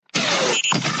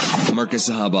Marcus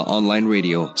Sahaba Online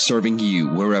Radio, serving you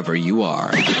wherever you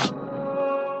are.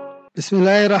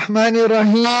 Bismillahir Rahmanir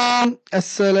Rahim.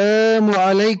 Assalamu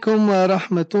alaikum wa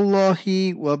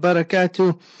rahmatullahi wa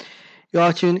barakatuh. You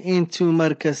are tuned into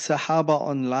Marcus Sahaba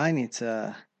Online. It's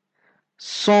a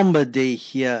somber day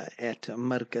here at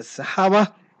Marcus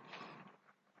Sahaba.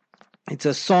 It's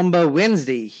a somber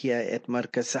Wednesday here at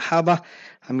Marcus Sahaba.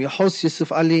 I'm your host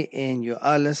Yusuf Ali, and you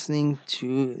are listening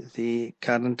to the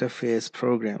Current Affairs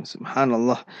program.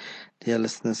 Subhanallah, dear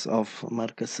listeners of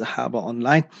Marcus Sahaba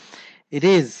Online. It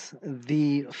is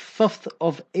the 5th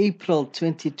of April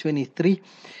 2023,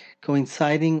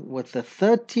 coinciding with the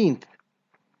 13th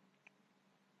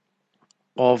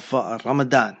of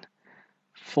Ramadan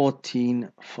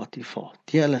 1444.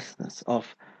 Dear listeners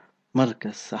of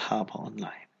Marcus Sahaba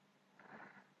Online.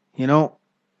 You know,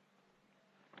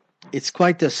 it's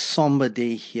quite a somber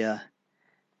day here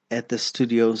at the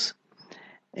studios,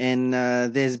 and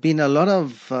there's been a lot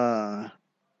of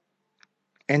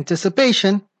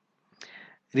anticipation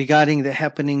regarding the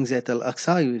happenings at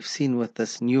Al-Aqsa. We've seen with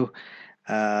this new,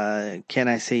 can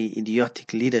I say,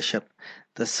 idiotic leadership,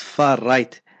 this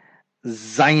far-right,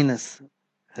 Zionist,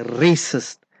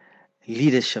 racist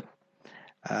leadership,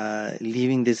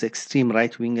 leaving these extreme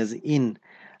right-wingers in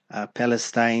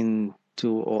Palestine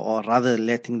to, or rather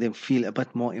letting them feel a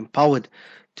bit more empowered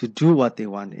to do what they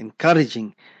want,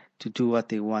 encouraging to do what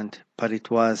they want. But it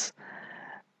was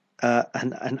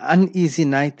an uneasy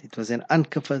night. It was an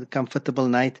uncomfortable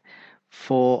night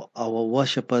for our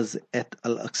worshippers at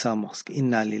Al-Aqsa Mosque.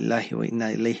 Inna lillahi wa inna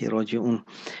ilayhi raji'un.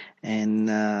 And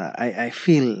I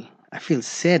feel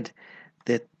sad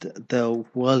that the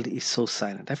world is so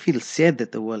silent. I feel sad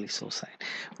that the world is so silent.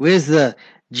 Where's the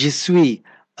Je suis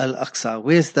Al-Aqsa?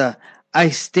 Where's the I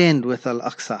stand with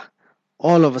Al-Aqsa?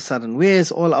 All of a sudden,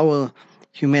 where's all our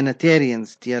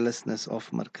humanitarians, dear listeners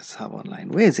of Marcus Sahaba Online?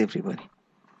 Where's everybody?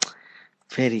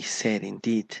 Very sad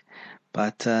indeed.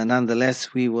 But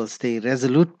nonetheless, we will stay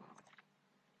resolute.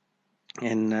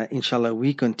 And inshallah,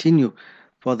 we continue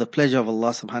for the pleasure of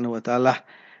Allah subhanahu wa ta'ala.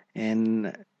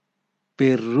 And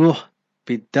birruh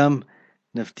bidam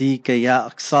nafdika ya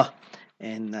Aqsa.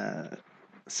 And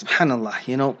subhanallah,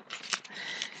 you know,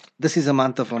 this is a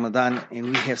month of Ramadan,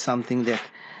 and we have something that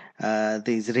the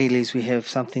Israelis, we have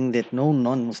something that no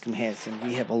non-Muslim has, and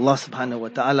we have Allah subhanahu wa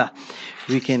ta'ala.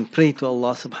 We can pray to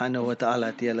Allah subhanahu wa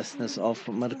ta'ala, dear listeners of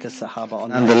Marcus Sahaba.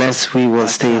 Nonetheless, we will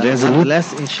stay resolute.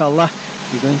 Nonetheless, inshallah,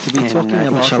 we're going to be talking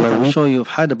about it. I'm sure you've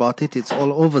heard about it. It's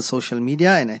all over social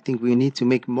media, and I think we need to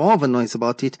make more of a noise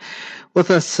about it. With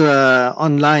us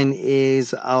online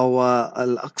is our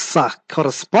Al-Aqsa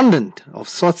correspondent of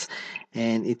sorts,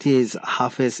 and it is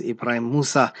Holiest Ebrahim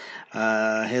Moosa.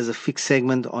 Has a fixed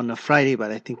segment on a Friday,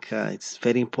 but I think it's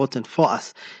very important for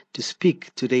us to speak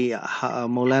today.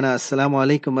 Moulana, assalamu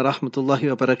alaikum wa rahmatullahi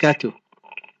wa barakatuh.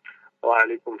 Wa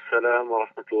alaikum salam wa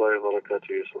rahmatullahi wa barakatuh,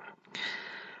 Yusuf.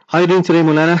 How are you doing today,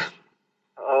 Moulana?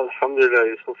 Alhamdulillah,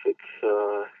 Yusuf.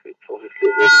 It's obviously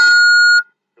a very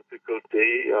difficult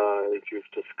day, as you've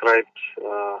described,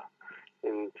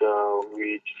 and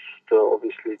we just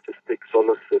obviously just take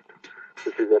solace that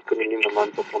this is happening in the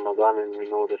month of Ramadan, and we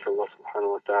know that Allah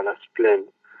subhanahu wa ta'ala's plan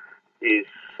is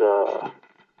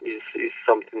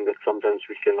something that sometimes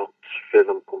we cannot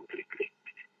fathom completely.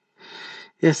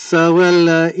 Yes,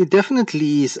 it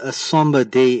definitely is a somber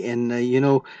day, and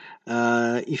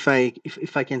if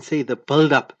I can say, the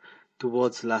build up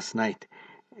towards last night,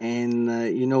 and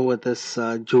with this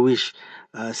Jewish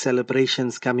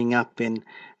celebrations coming up, and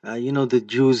the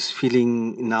Jews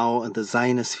feeling now, and the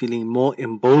Zionists feeling more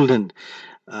emboldened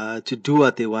to do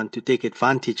what they want, to take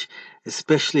advantage,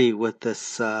 especially with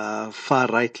this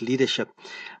far-right leadership.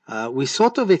 We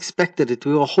sort of expected it.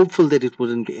 We were hopeful that it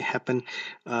wouldn't happen.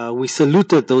 We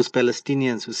saluted those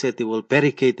Palestinians who said they will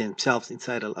barricade themselves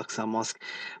inside Al-Aqsa Mosque,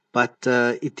 but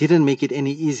it didn't make it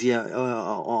any easier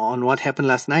on what happened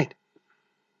last night.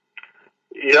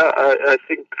 Yeah, I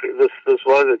think this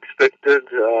was expected.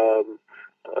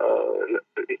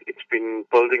 It's been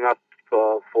building up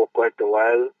for quite a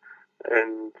while,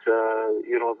 and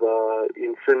the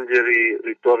incendiary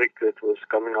rhetoric that was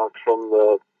coming out from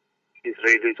the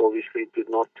Israelis obviously did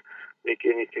not make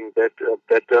anything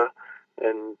better,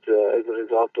 and as a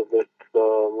result of that, the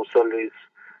Musallis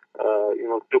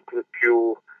took the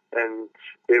cue and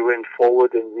they went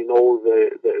forward, and we know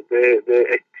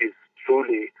their act is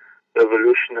truly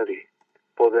revolutionary.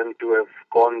 For them to have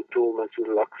gone to Masjid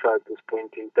al-Aqsa at this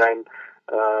point in time,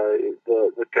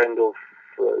 the kind of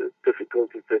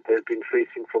difficulties that they've been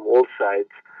facing from all sides,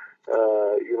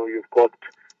 you've got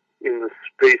in the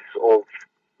space of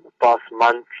the past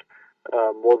month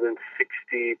more than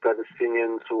 60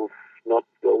 Palestinians who've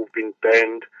who've been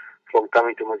banned from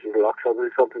coming to Masjid al-Aqsa. This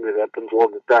is something that happens all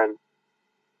the time,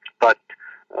 but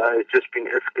it's just been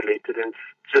escalated, and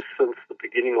just since the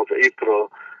beginning of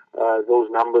April, those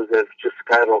numbers have just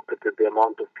skyrocketed, the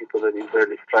amount of people that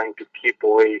Israel is trying to keep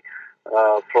away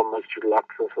from Masjid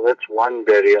al-Aqsa. So that's one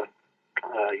barrier.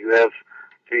 You have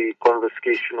the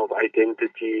confiscation of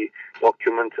identity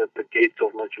documents at the gates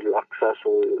of Masjid al-Aqsa,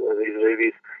 so the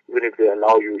Israelis, even if they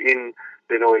allow you in,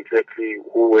 they know exactly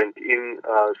who went in,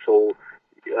 so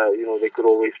they could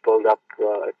always build up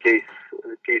a case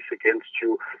against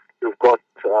you. You've got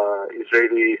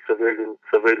Israeli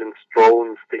surveillance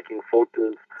drones taking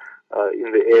photos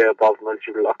in the air above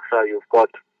Masjid al-Aqsa. You've got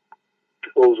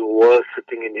those who were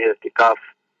sitting in i'tikaf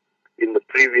in the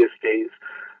previous days.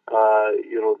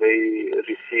 They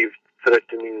received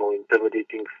threatening or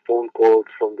intimidating phone calls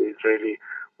from the Israeli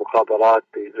mukhabarat,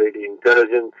 the Israeli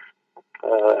intelligence,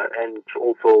 and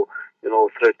also,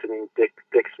 threatening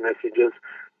text messages.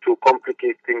 To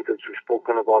complicate things, as we've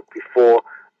spoken about before,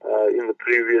 in the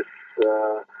previous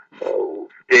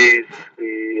days,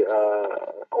 the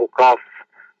Awqaf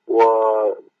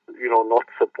were, not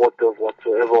supportive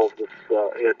whatsoever of this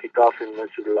i'tikaf in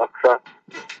Masjid al-Aqsa,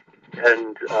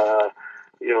 and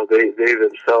they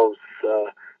themselves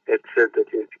had said that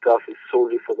the i'tikaf is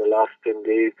solely for the last 10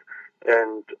 days,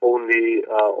 and only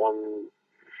on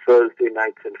Thursday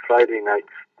nights and Friday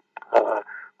nights,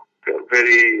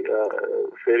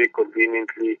 very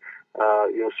conveniently,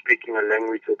 speaking a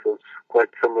language that was quite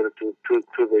similar to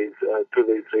the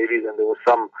Israelis, and there were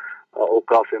some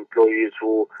Awqaf employees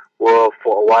who were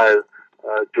for a while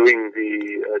doing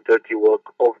the dirty work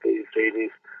of the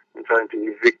Israelis and trying to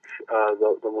evict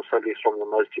the Musallis from the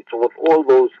masjid. So with all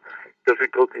those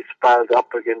difficulties piled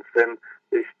up against them,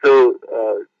 they still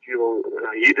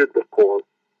heeded the call,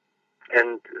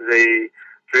 and they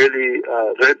really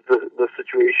read the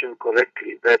situation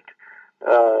correctly, that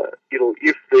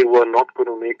if they were not going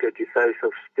to make a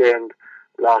decisive stand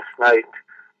last night,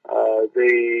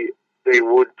 they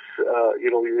would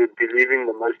we would be leaving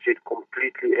the masjid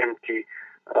completely empty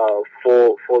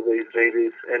for the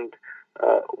Israelis. And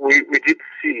we did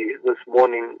see this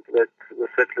morning that the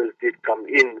settlers did come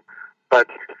in, but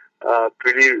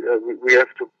we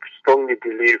have to strongly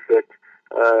believe that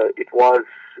it was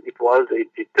a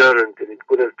deterrent, and it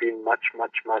could have been much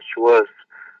worse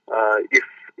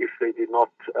if they did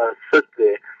not sit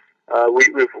there.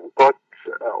 We've got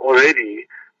already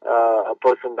a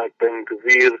person like Ben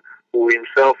Gvir, who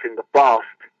himself in the past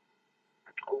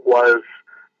was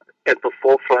at the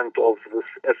forefront of this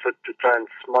effort to try and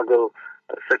smuggle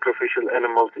sacrificial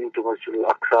animals into Masjid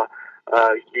al-Aqsa.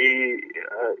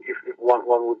 If one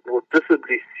would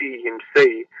visibly see him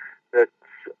say that,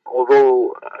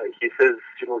 although he says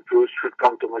Jews should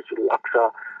come to Masjid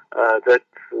al-Aqsa,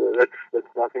 that's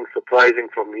nothing surprising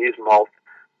from his mouth.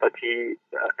 But he,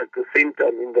 at the same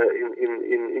time, in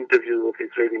interviews with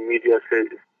Israeli media,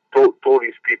 told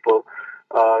his people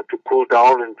to cool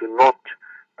down and to not.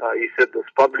 He said this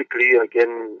publicly.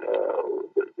 Again,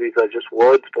 these are just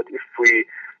words, but if we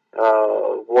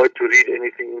were to read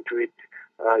anything into it,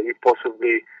 it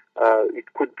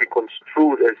could be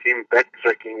construed as him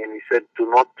backtracking, and he said, "Do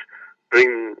not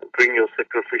bring your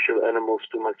sacrificial animals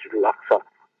to Masjid al-Aqsa."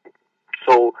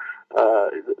 So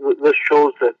this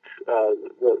shows that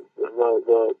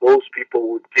those people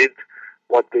who did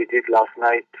what they did last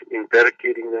night in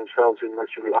barricading themselves in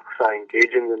Masjid al-Aqsa,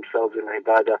 engaging themselves in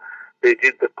ibadah, they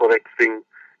did the correct thing,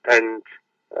 and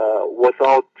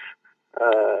without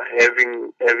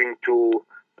having to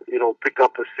pick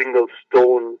up a single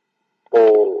stone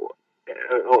or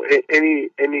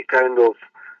any kind of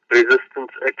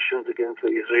resistance actions against the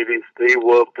Israelis, they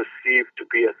were perceived to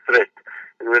be a threat.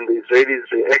 And when the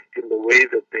Israelis react in the way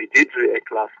that they did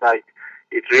react last night,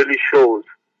 it really shows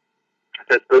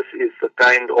that this is the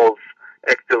kind of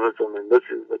activism and this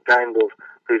is the kind of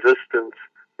resistance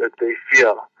that they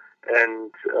fear.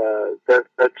 And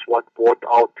that's what brought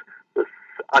out this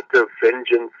utter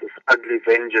vengeance, this ugly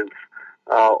vengeance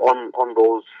on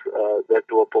those that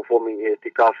were performing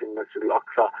i'tikaf in Masjid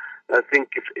al-Aqsa. I think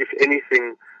if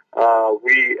anything,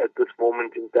 we at this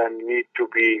moment in time need to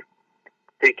be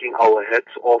taking our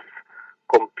hats off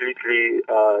completely,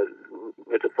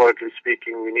 metaphorically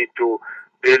speaking. We need to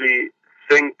really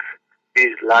thank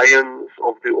these lions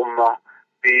of the Ummah,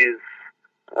 these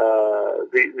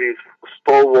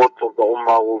stalwarts of the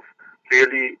Ummah who've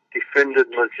really defended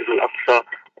Masjid al-Aqsa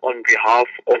on behalf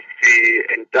of the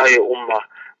entire Ummah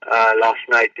last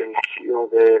night. And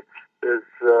there's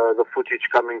the footage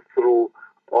coming through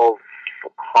of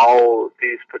how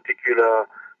these particular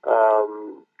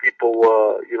people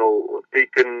were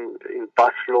taken in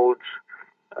bus loads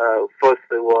first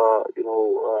they were,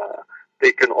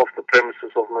 taken off the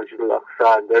premises of Masjid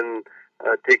al-Aqsa and then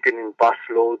taken in bus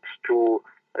loads to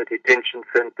a detention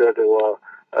center. There were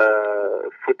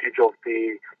footage of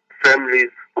the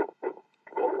families of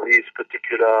these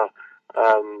particular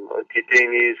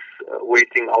detainees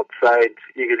waiting outside,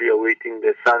 eagerly awaiting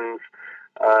their sons.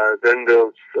 Then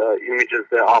there's images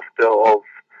thereafter of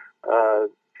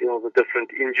the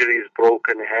different injuries,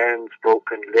 broken hands,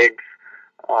 broken legs,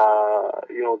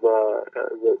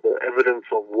 the evidence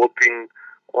of whooping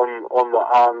on the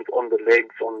arms, on the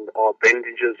legs, or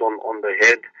bandages on the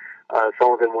head.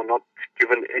 Some of them were not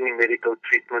given any medical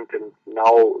treatment, and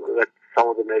now that some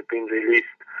of them have been released,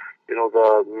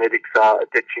 the medics are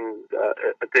attaching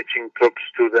clips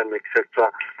to them,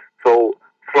 etc. So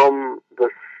from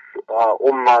this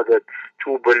ummah that's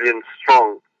 2 billion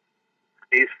strong,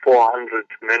 these 400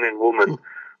 men and women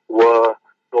were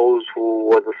those who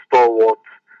were the stalwarts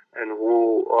and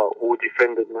who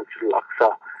defended Masjid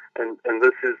al-Aqsa. And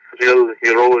this is real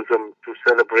heroism to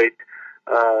celebrate.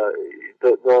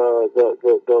 The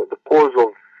cause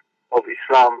of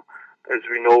Islam, as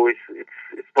we know,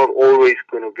 it's not always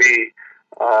going to be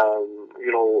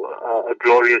a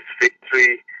glorious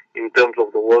victory in terms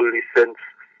of the worldly sense.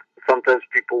 Sometimes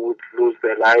people would lose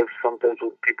their lives, sometimes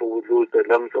people would lose their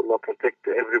limbs. Allah protect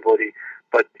everybody.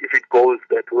 But if it goes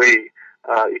that way,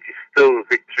 it is still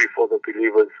victory for the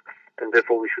believers, and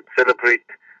therefore we should celebrate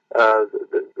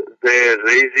their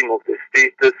raising of their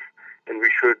status, and we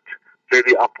should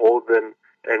really uphold them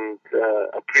and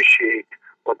appreciate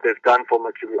what they've done for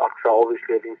Masjid al-Aqsa.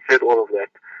 Obviously, having said all of that,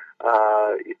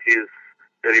 it is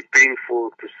very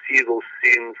painful to see those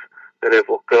scenes that have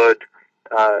occurred,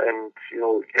 and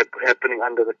happening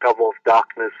under the cover of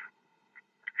darkness,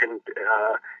 and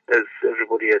as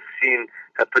everybody has seen,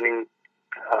 happening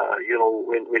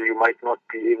when you might not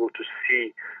be able to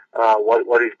see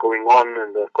what is going on,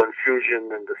 and the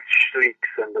confusion and the shrieks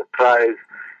and the cries,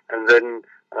 and then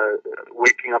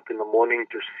waking up in the morning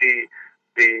to see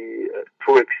the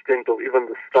true extent of even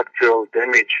the structural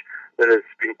damage that has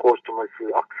been caused to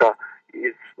Masjid al-Aqsa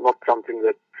is not something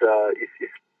that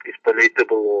is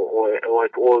palatable or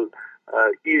at all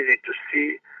easy to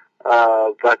see.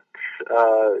 But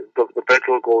the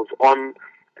battle goes on,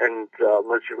 and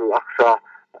Masjid al-Aqsa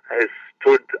has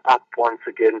stood up once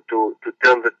again to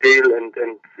tell the tale.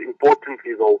 And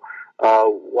importantly, though,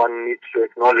 one needs to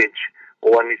acknowledge,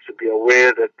 or one needs to be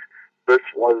aware, that this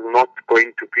was not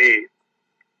going to be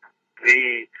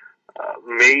the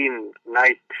main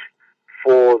night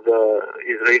for the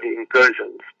Israeli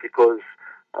incursions, because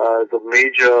the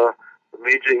major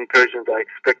incursions are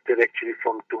expected actually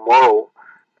from tomorrow,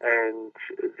 and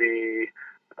the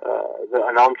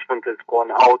announcement has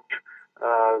gone out.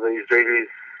 The Israelis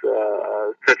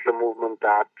settler movement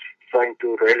are trying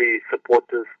to rally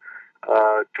supporters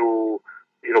to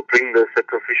bring the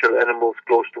sacrificial animals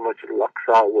close to Masjid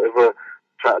al-Aqsa. Whoever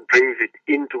brings it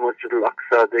into Masjid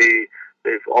al-Aqsa,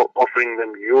 they're offering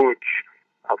them huge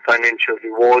financial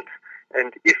rewards.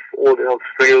 And if all else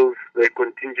fails, their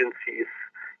contingency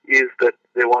is that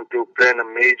they want to plan a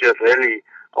major rally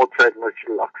outside Masjid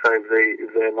al-Aqsa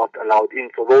if they're not allowed in.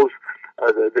 So those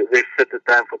they've set the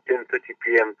time for 10:30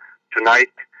 p.m.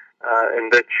 tonight,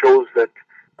 and that shows that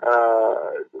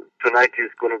tonight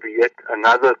is going to be yet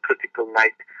another critical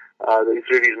night. The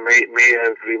Israelis may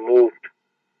have removed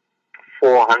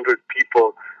 400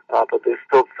 people, but there's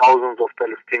still thousands of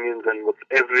Palestinians, and with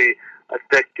every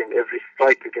attack and every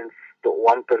strike against the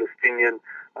one Palestinian,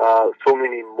 so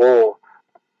many more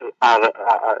are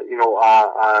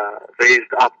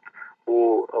raised up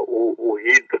who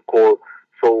heed the call.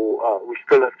 So we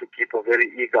still have to keep a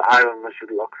very eager eye on Masjid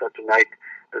al-Aqsa tonight,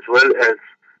 as well as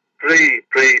pray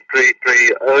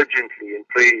urgently and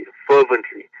pray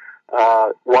fervently.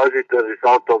 Was it a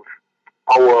result of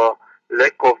our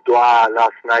lack of dua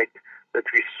last night that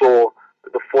we saw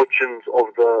the fortunes of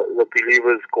the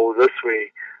believers go this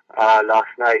way last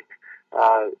night?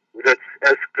 Let's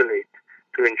escalate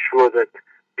to ensure that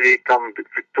they come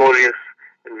victorious,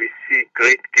 and we see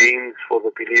great gains for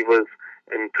the believers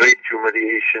and great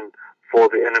humiliation for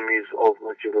the enemies of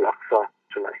Masjid al-Aqsa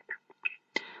tonight.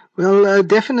 Well,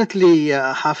 definitely,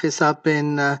 Hafiz up,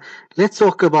 and let's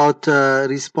talk about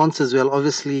responses. Well,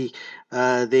 obviously,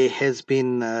 there has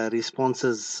been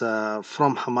responses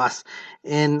from Hamas,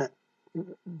 and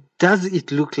does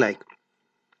it look like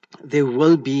there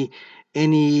will be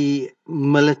any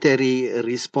military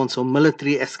response or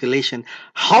military escalation?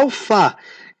 How far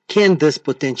can this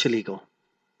potentially go?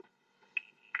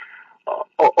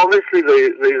 Obviously,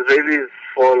 the Israelis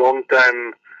for a long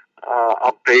time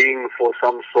are paying for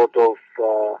some sort of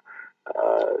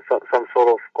some sort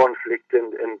of conflict,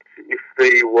 and if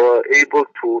they were able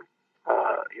to,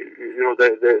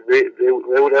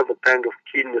 they would have a kind of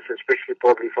keenness, especially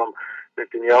probably from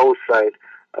Netanyahu's side,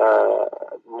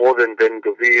 more than Ben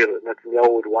Gvir.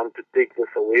 Netanyahu would want to take this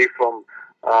away from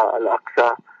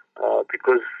Al-Aqsa,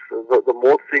 because the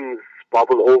more things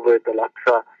bubble over at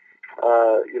Al-Aqsa,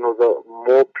 the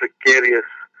more precarious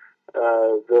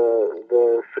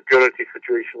the security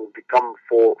situation would become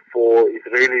for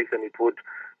Israelis, and it would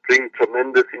bring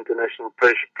tremendous international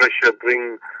pressure,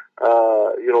 bring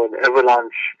an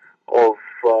avalanche of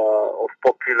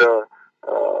popular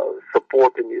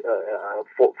support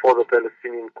for the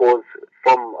Palestinian cause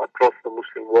from across the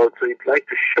Muslim world. So he'd like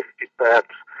to shift it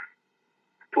perhaps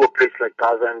to a place like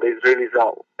Gaza, and the Israelis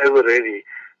are ever ready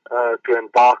to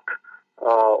embark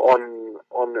on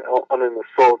an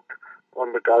assault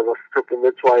on the Gaza Strip, and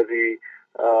that's why the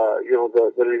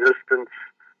resistance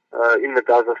in the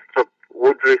Gaza Strip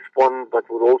would respond, but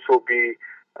would also be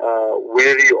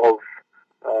wary of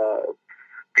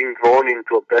being drawn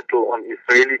into a battle on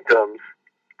Israeli terms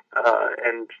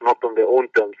and not on their own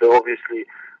terms. They obviously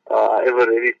are ever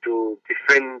ready to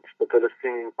defend the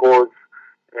Palestinian cause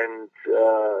and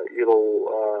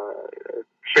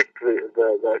check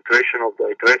the aggression of the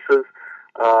aggressors,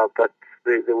 but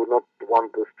they would not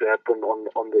want this to happen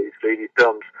on the Israeli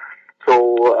terms. So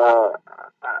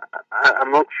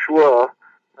I'm not sure,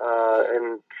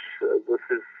 and this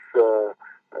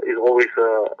is always a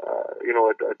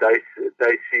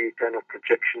dicey kind of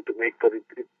projection to make, but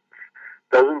it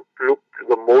doesn't look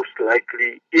the most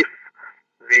likely if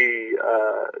the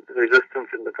resistance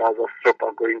in the Gaza Strip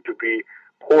are going to be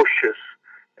cautious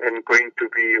and going to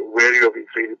be wary of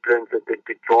Israeli plans, that they'd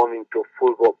be drawn into a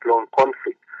full-blown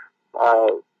conflict.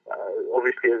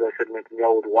 Obviously, as I said,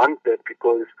 Netanyahu would want that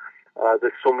because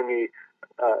there's so many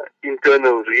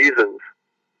internal reasons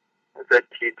that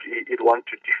he'd want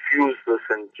to diffuse this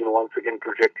and once again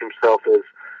project himself as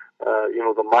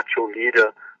the macho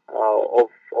leader of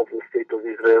the state of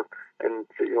Israel, and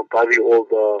bury all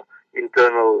the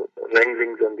internal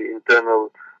wranglings and the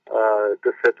internal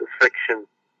dissatisfaction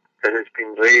that has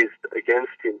been raised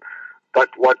against him. But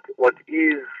what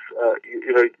is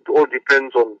it all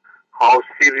depends on how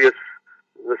serious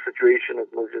the situation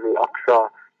at Masjid al-Aqsa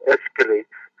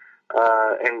escalates,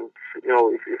 and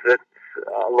if that,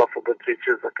 Allah forbid,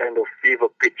 reaches a kind of fever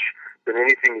pitch, then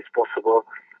anything is possible.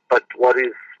 But what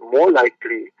is more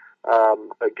likely,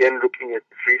 again looking at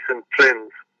recent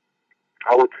trends,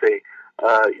 I would say,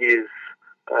 is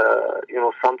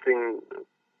something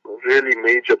really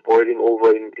major boiling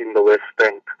over in the West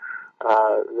Bank.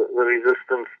 The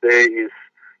resistance there is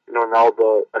now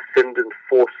the ascendant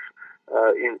force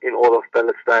in all of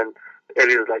Palestine.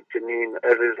 Areas like Jenin,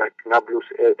 areas like Nablus,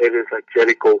 areas like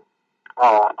Jericho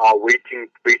are waiting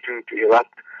to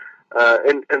erupt.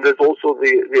 And there's also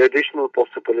the additional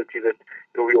possibility that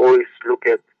we always look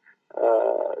at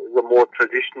the more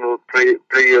traditional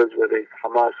players, whether it's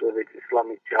Hamas, whether it's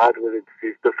Islamic Jihad, whether it's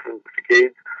these different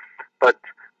brigades. But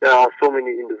there are so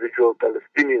many individual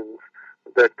Palestinians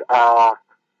that are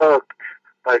irked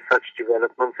by such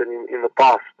developments, and in the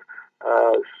past,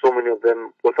 so many of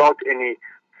them, without any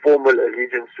formal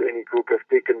allegiance to any group, have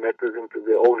taken matters into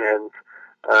their own hands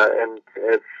and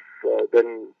have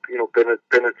then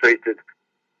penetrated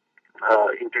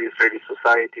into Israeli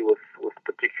society with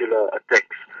particular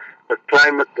attacks. The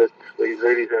climate that the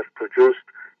Israelis have produced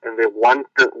and their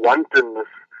wantonness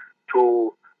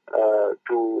to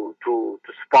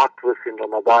spark this in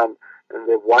Ramadan, and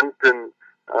their wanton,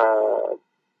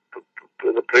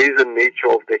 the brazen nature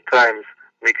of their crimes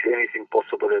makes anything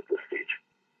possible at this stage.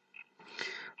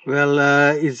 Well,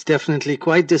 it's definitely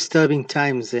quite disturbing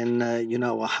times, and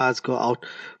our hearts go out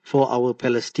for our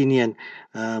Palestinian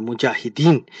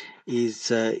mujahideen.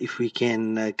 If we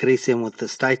can grace them with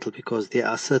this title, because they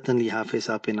are certainly half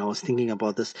up, and I was thinking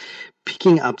about this,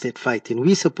 picking up that fight, and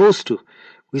we're supposed to,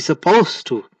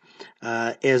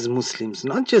 as Muslims,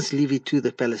 not just leave it to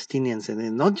the Palestinians and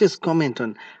then not just comment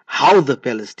on how the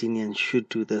Palestinians should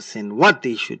do this and what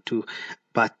they should do,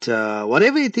 but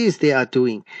whatever it is they are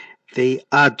doing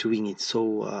it.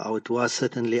 So our dua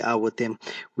certainly are with them.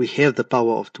 We have the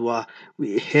power of dua.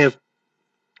 We have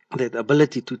that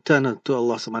ability to turn to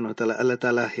Allah subhanahu wa ta'ala. Allah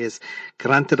ta'ala has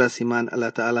granted us iman.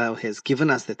 Allah ta'ala has given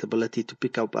us that ability to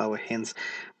pick up our hands.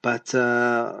 But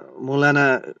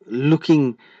Moulana,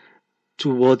 looking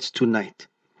towards tonight,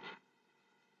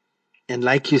 And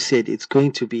like you said, it's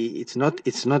going to be, it's not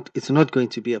going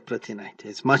to be a pretty night.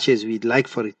 As much as we'd like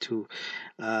for it to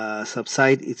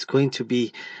subside, it's going to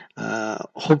be,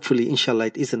 hopefully, inshallah,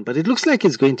 it isn't. But it looks like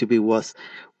it's going to be worse.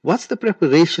 What's the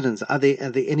preparations? Are there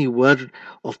any word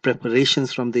of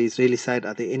preparations from the Israeli side?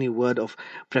 Are there any word of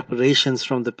preparations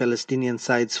from the Palestinian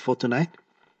sides for tonight?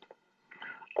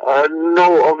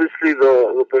 No, obviously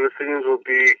the Palestinians would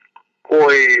be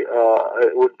coy,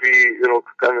 would be,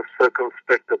 kind of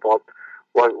circumspect about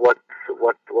what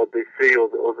they say or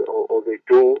they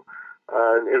do,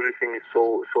 and everything is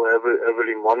so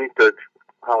heavily monitored.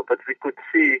 But we could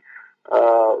see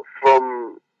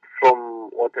from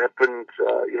what happened,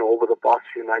 over the past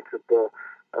few nights that the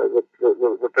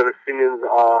Palestinians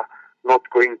are not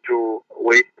going to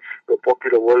wait. The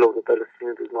popular will of the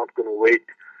Palestinians is not going to wait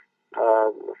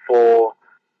for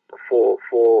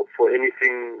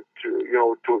anything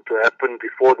to happen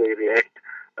before they react,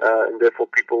 and therefore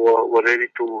people were ready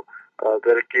to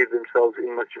barricade themselves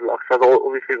in Masjid al-Aqsa.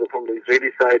 Obviously, from the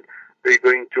Israeli side, they're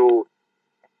going to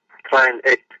try and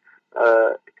act,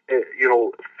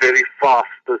 very fast.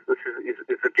 This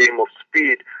is a game of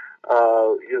speed,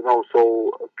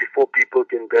 so before people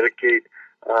can barricade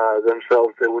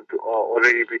themselves, they would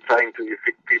already be trying to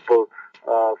evict people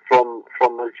from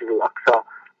Masjid al-Aqsa.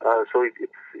 So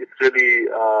it's really,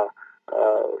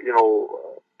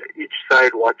 each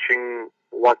side watching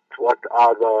what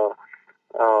are the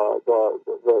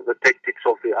tactics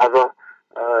of the other,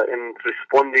 and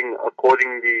responding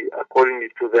accordingly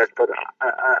to that. But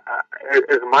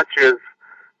as much as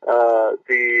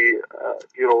the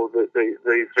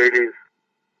Israelis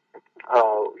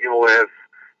have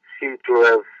seemed to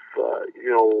have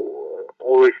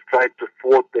always tried to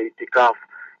thwart the itikaf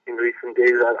in recent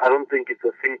days, I don't think it's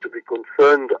a thing to be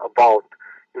concerned about,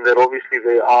 in that obviously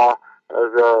they are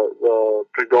the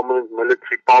predominant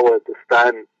military power at this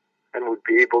time, and would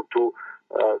be able to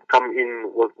come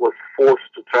in with force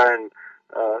to try and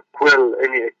quell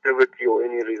any activity or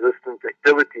any resistance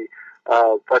activity.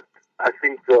 But I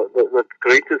think the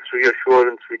greatest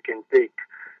reassurance we can take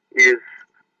is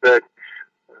that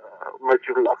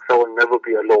Masjid al-Aqsa will never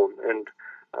be alone, and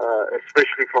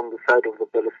especially from the side of the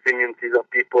Palestinians, these are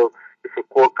people, if a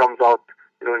call comes out,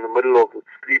 in the middle of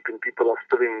sleep and people are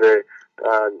still in their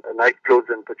night clothes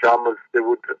and pajamas, they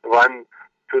would run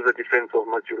to the defense of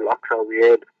Masjid al-Aqsa. We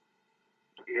had,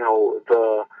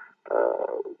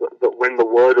 when the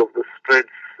word of the spreads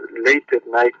late at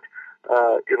night,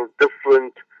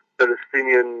 different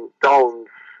Palestinian towns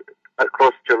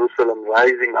across Jerusalem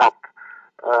rising up,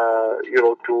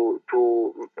 to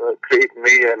create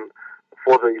mayhem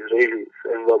for the Israelis,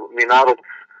 and the minarets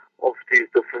of these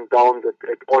different towns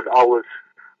at odd hours,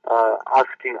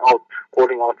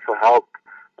 calling out for help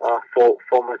for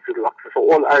Masjid al-Aqsa. So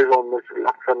all eyes on Masjid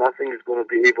al-Aqsa. Nothing is going to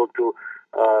be able to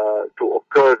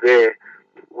occur there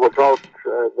without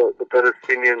the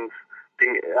Palestinians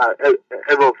being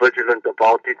ever vigilant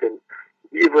about it. And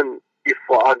even if,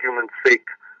 for argument's sake,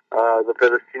 the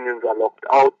Palestinians are locked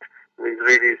out, the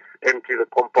Israelis empty the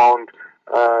compound,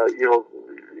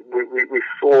 we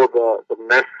saw the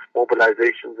mass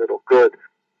mobilizations that occurred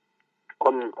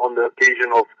on the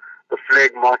occasion of the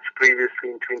flag march previously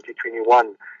in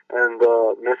 2021, and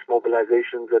the mass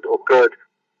mobilizations that occurred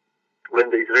when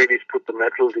the Israelis put the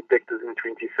metal detectors in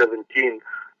 2017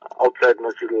 outside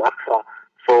Masjid al-Aqsa.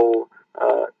 So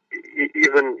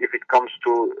even if it comes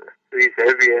to these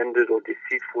heavy-handed or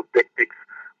deceitful tactics,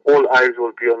 all eyes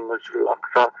will be on Masjid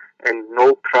al-Aqsa, and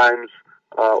no crimes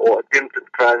or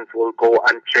attempted crimes will go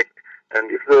unchecked.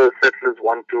 And if the settlers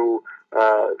want to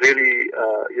really,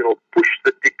 push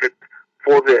the ticket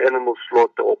for their animal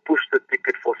slaughter, or push the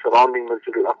ticket for surrounding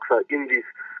Masjid al-Aqsa in these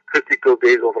critical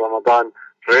days of Ramadan,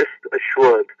 rest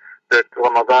assured that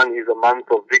Ramadan is a month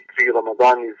of victory.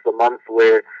 Ramadan is the month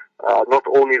where not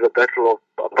only the Battle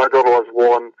of Badr was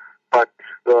won, but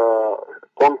the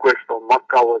conquest of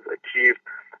Makkah was achieved,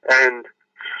 and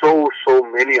so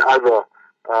many other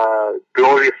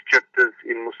glorious chapters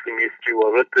in Muslim history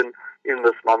were written in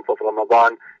this month of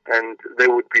Ramadan, and they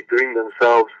would be doing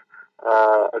themselves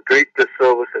a great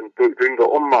disservice and doing the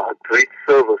Ummah a great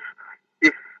service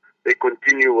if they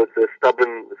continue with their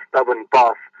stubborn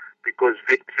path, because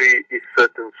victory is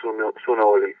certain sooner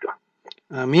or later.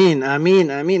 Ameen,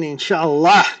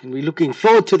 inshallah. We're looking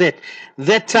forward to that.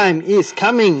 That time is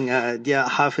coming, dear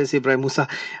Hafiz Ebrahim Moosa.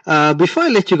 Before I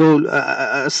let you go,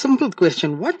 a simple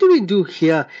question. What do we do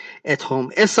here at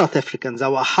home as South Africans?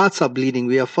 Our hearts are bleeding.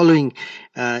 We are following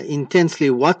intensely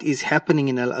what is happening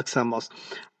in Al-Aqsa Mosque.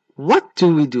 What do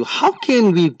we do? How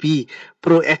can we be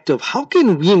proactive? How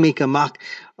can we make a mark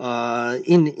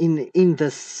in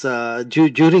this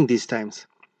during these times?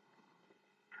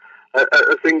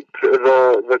 I think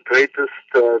the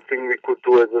greatest thing we could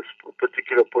do at this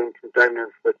particular point in time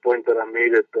is the point that I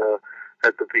made at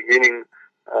the beginning,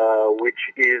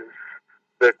 which is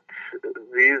that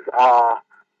these are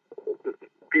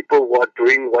people who are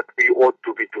doing what we ought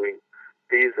to be doing.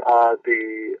 These are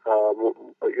the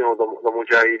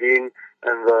Mujahideen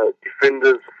and the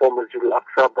defenders for Masjid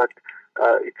al-Aqsa, but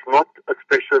it's not a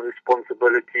special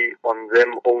responsibility on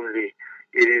them only.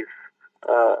 It is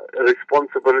a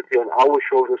responsibility on our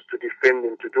shoulders to defend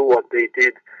and to do what they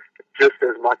did, just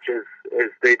as much as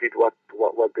they did what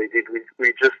they did.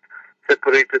 We just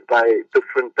separated by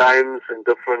different times and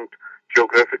different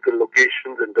geographical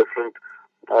locations and different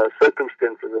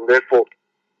circumstances, and therefore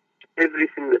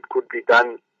everything that could be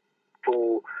done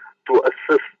to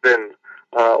assist them.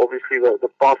 Obviously, the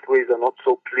pathways are not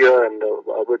so clear and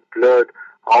a bit blurred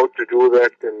how to do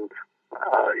that, and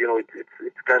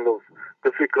it's kind of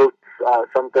difficult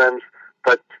sometimes.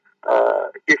 But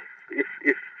if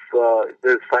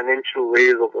there's financial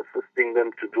ways of assisting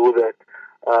them to do that,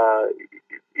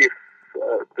 if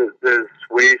there's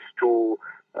ways to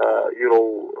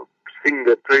sing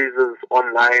their praises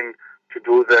online to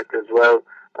do that as well.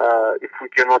 If we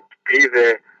cannot be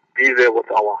there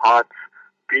with our hearts,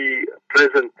 be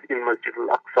present in Masjid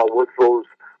al-Aqsa with those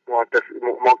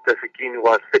mu'tafiqeen who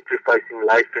are sacrificing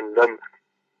life and limb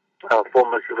for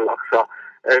Masjid al-Aqsa.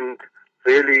 And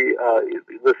really,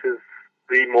 this is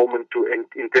the moment to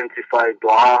intensify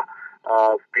dua.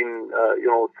 Been,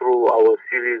 through our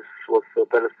series with the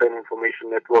Palestinian Information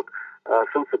Network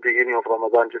since the beginning of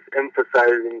Ramadan, just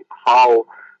emphasizing how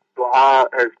dua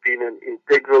has been an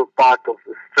integral part of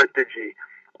the strategy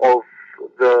of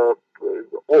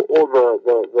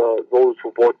those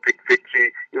who brought big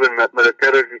victory, even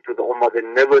militarily, to the Ummah. They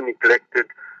never neglected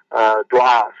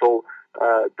dua. So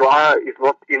dua is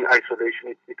not in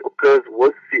isolation. It occurs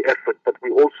with the effort, but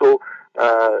we also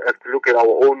have to look at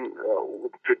our own,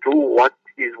 to do what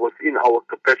is within our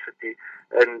capacity.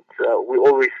 And we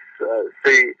always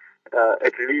say,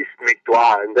 at least make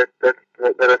dua, and that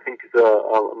I think is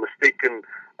a mistaken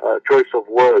choice of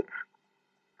words,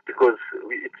 because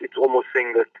it's almost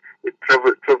saying that it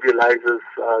trivializes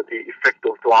the effect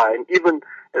of dua. And even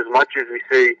as much as we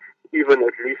say, even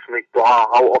at least make dua,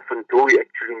 how often do we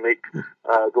actually make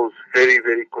those very,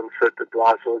 very concerted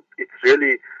dua? So it's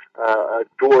really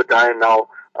do or die now.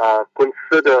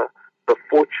 Consider the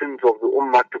fortunes of the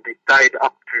ummah to be tied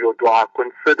up to your dua.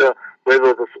 Consider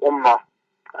whether this ummah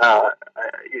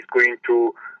is going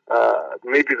to,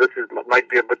 maybe this might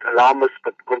be a bit alarmist,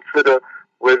 but consider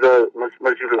whether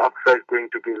Masjid al-Aqsa is going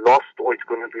to be lost or it's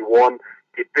going to be won.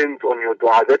 Depends on your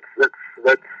dua. That's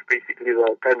basically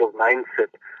the kind of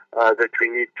mindset that we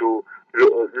need to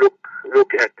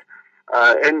look at,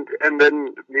 and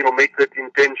then make that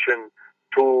intention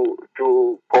to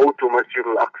go to Masjid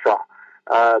al-Aqsa.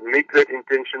 Make that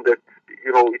intention that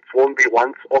it won't be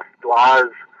once off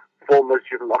du'as for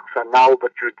Masjid al-Aqsa now,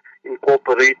 but you'd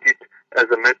incorporate it as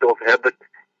a matter of habit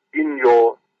in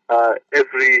your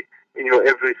every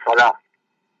salah.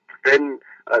 Then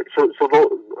so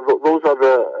those are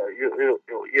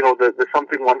there's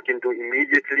something one can do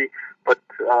immediately, but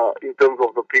in terms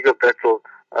of the bigger battle,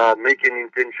 make an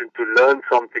intention to learn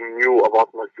something new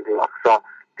about Masjid al-Aqsa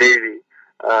daily,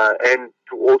 and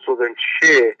to also then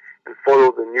share and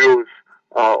follow the news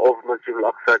of Masjid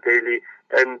al-Aqsa daily.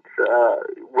 And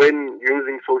when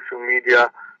using social media,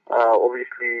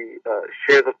 obviously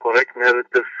share the correct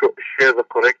narrative, share the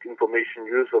correct information,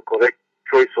 use the correct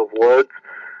choice of words,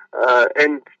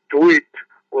 and do it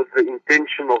with the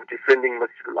intention of defending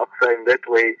Masjid al-Aqsa in that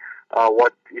way.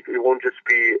 It won't just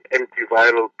be empty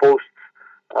viral posts,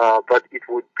 but it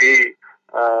would be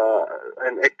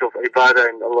an act of ibadah,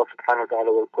 and Allah subhanahu wa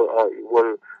ta'ala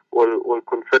will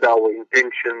consider our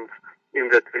intentions in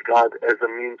that regard as a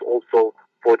means also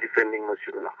for defending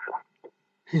Masjid al-Aqsa.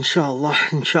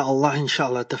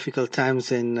 Inshallah, difficult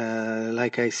times, and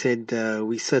like I said,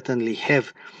 we certainly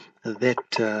have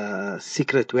that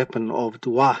secret weapon of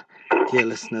dua, dear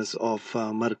listeners of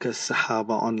Markaz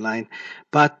Sahaba Online.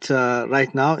 But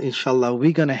right now, inshallah,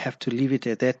 we're going to have to leave it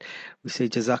at that. We say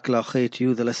Jazakallah khair to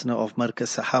you, the listener of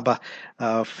Markaz Sahaba,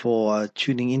 for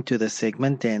tuning into the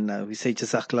segment, and we say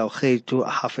Jazakallah khair to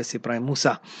Hafiz Ebrahim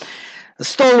Moosa, a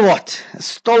stalwart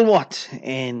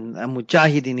and a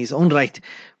mujahid in his own right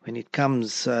when it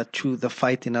comes to the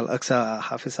fight in Al-Aqsa.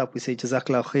 Hafiz, we say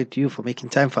Jazakallah khair to you for making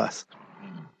time for us.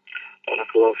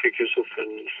 Barakallahu feek, Yusuf,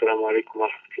 and Assalamu alaikum wa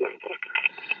rahmatullahi wa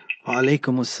barakatuh. Wa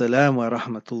alaikum assalam wa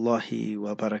rahmatullahi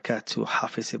wa barakatuh.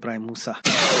 Hafiz Ebrahim Moosa.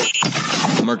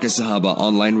 Markaz Sahaba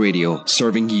Online Radio,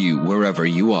 serving you wherever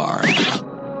you are.